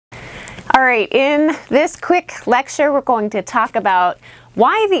All right, in this quick lecture, we're going to talk about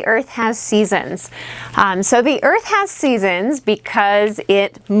why the Earth has seasons. So the Earth has seasons because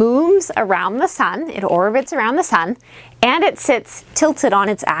it moves around the sun, it orbits around the sun, and it sits tilted on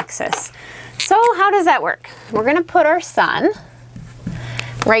its axis. So how does that work? We're going to put our sun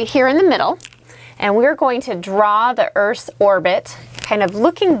right here in the middle, and we're going to draw the Earth's orbit kind of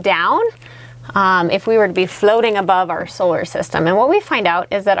looking down if we were to be floating above our solar system. And what we find out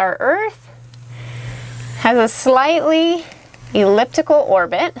is that our Earth has a slightly elliptical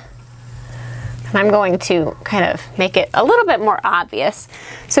orbit. And I'm going to kind of make it a little bit more obvious.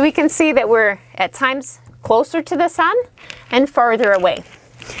 So we can see that we're at times closer to the sun and farther away.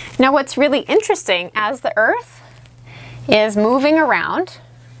 Now what's really interesting, as the Earth is moving around,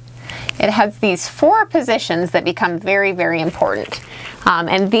 it has these four positions that become very, very important.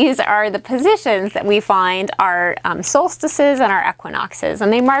 And these are the positions that we find our solstices and our equinoxes,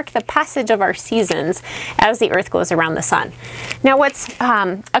 and they mark the passage of our seasons as the Earth goes around the sun. Now what's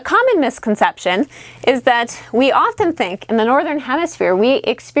a common misconception is that we often think in the northern hemisphere we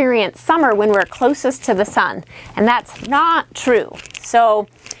experience summer when we're closest to the sun, and that's not true. So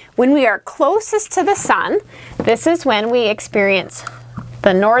when we are closest to the sun, this is when we experience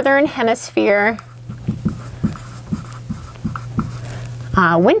the northern hemisphere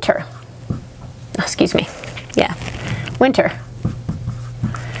winter. Excuse me. Yeah, winter.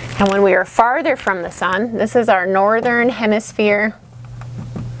 And when we are farther from the sun, this is our northern hemisphere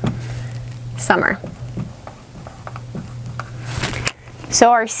summer.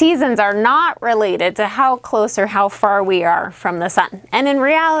 So our seasons are not related to how close or how far we are from the sun. And in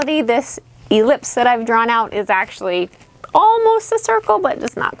reality, this ellipse that I've drawn out is actually almost a circle, but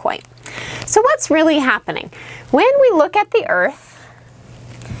just not quite. So what's really happening? When we look at the Earth,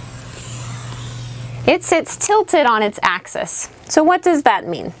 it sits tilted on its axis. So what does that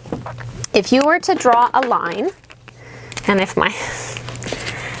mean? If you were to draw a line, and if my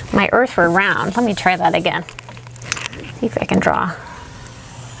Earth were round, let me try that again. See if I can draw.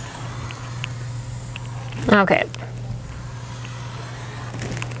 Okay.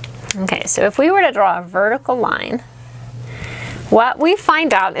 Okay, so if we were to draw a vertical line, what we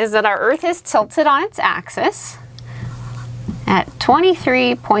find out is that our Earth is tilted on its axis at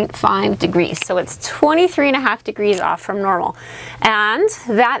 23.5 degrees. So it's 23.5 degrees off from normal. And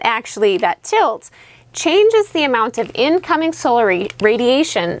that tilt changes the amount of incoming solar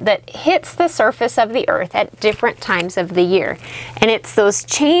radiation that hits the surface of the Earth at different times of the year. And it's those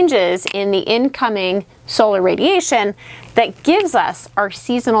changes in the incoming solar radiation that gives us our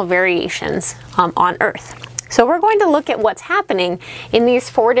seasonal variations on Earth. So we're going to look at what's happening in these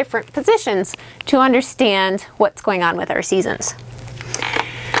four different positions to understand what's going on with our seasons.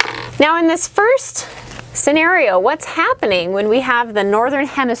 Now in this first scenario, what's happening when we have the northern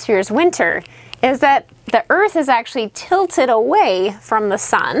hemisphere's winter is that the Earth is actually tilted away from the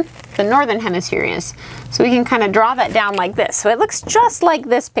sun. The northern hemisphere is. So we can kind of draw that down like this. So it looks just like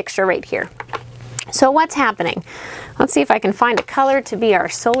this picture right here. So what's happening? Let's see if I can find a color to be our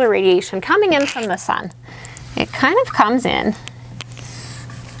solar radiation coming in from the sun. It kind of comes in,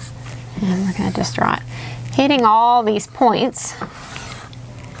 and we're going to just draw it, hitting all these points,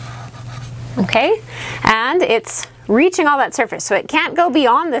 okay? And it's reaching all that surface, so it can't go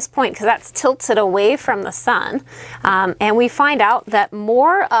beyond this point because that's tilted away from the sun. And we find out that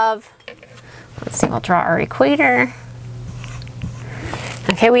more of, let's see, we'll draw our equator.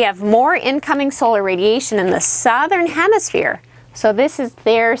 Okay, we have more incoming solar radiation in the southern hemisphere. So this is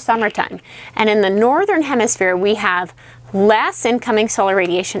their summertime. And in the northern hemisphere, we have less incoming solar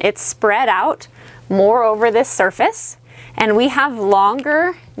radiation. It's spread out more over this surface. And we have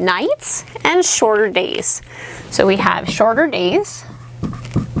longer nights and shorter days. So we have shorter days.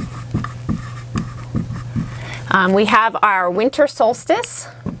 We have our winter solstice.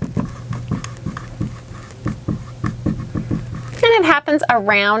 And it happens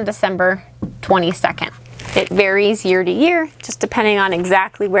around December 22nd. It varies year to year, just depending on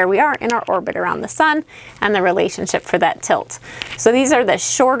exactly where we are in our orbit around the sun and the relationship for that tilt. So these are the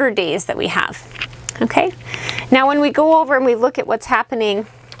shorter days that we have. Okay? Now when we go over and we look at what's happening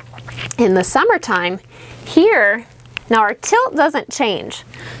in the summertime, here, now our tilt doesn't change.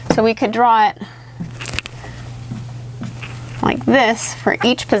 So we could draw it like this for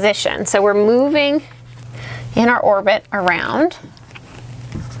each position. So we're moving in our orbit around.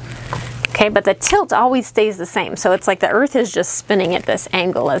 Okay, but the tilt always stays the same. So it's like the Earth is just spinning at this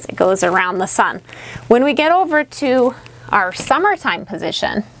angle as it goes around the sun. When we get over to our summertime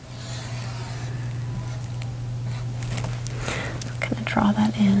position, I'm going to draw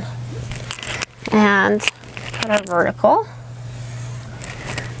that in and put a vertical.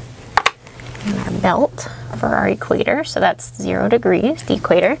 and our belt for our equator. So that's 0 degrees, the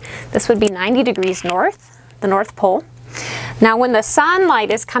equator. This would be 90 degrees north, the North Pole. Now when the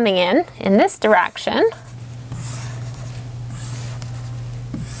sunlight is coming in this direction,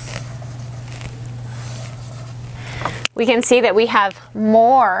 we can see that we have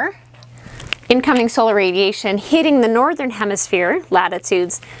more incoming solar radiation hitting the northern hemisphere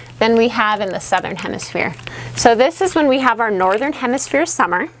latitudes than we have in the southern hemisphere. So this is when we have our northern hemisphere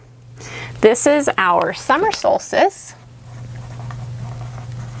summer. This is our summer solstice.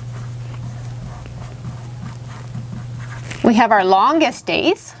 We have our longest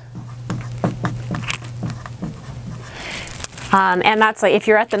days. And that's like, if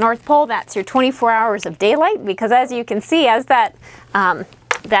you're at the North Pole, that's your 24 hours of daylight, because as you can see, as that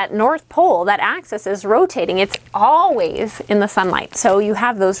North Pole, that axis is rotating, it's always in the sunlight. So you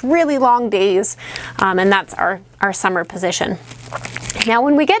have those really long days, and that's our summer position. Now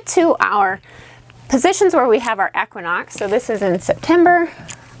when we get to our positions where we have our equinox, so this is in September,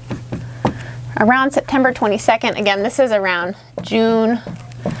 around September 22nd. Again, this is around June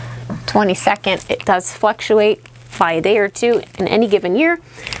 22nd. It does fluctuate by a day or two in any given year.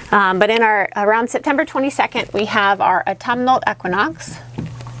 But in around September 22nd, we have our autumnal equinox.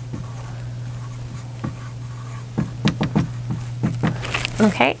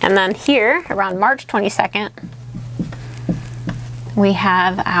 Okay, and then here around March 22nd, we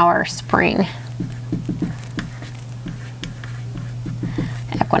have our spring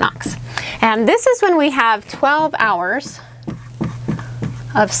equinox. And this is when we have 12 hours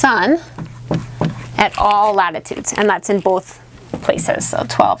of sun at all latitudes, and that's in both places, so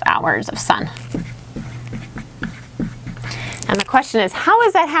 12 hours of sun. And the question is, how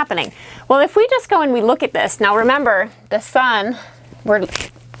is that happening? Well, if we just go and we look at this, now remember, the sun, we're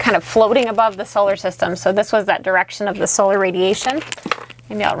kind of floating above the solar system, so this was that direction of the solar radiation.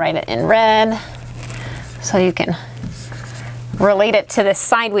 Maybe I'll write it in red so you can relate it to this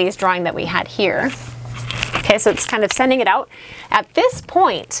sideways drawing that we had here. Okay, so it's kind of sending it out. At this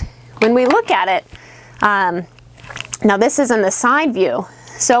point, when we look at it, now this is in the side view.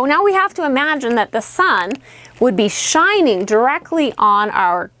 So now we have to imagine that the sun would be shining directly on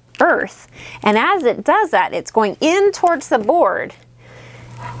our Earth. And as it does that, it's going in towards the board.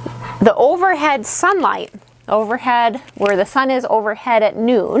 The overhead sunlight, overhead, where the sun is overhead at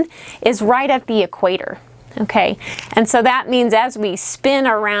noon, is right at the equator. Okay, and so that means as we spin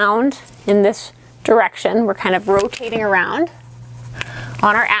around in this direction, we're kind of rotating around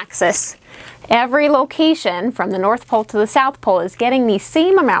on our axis. Every location from the North Pole to the South Pole is getting the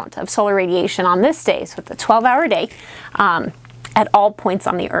same amount of solar radiation on this day, so it's a 12-hour day, at all points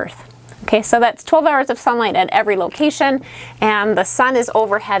on the Earth. Okay, so that's 12 hours of sunlight at every location, and the sun is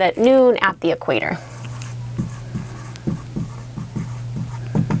overhead at noon at the equator.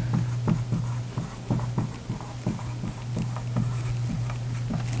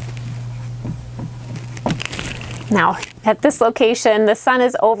 Now, at this location, the sun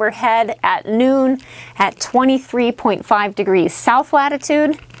is overhead at noon at 23.5 degrees south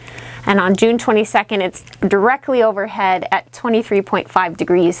latitude, and on June 22nd, it's directly overhead at 23.5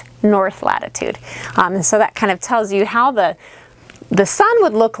 degrees north latitude. And so that kind of tells you how the sun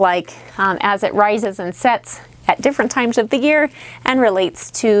would look like as it rises and sets at different times of the year and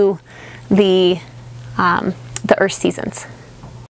relates to the Earth seasons.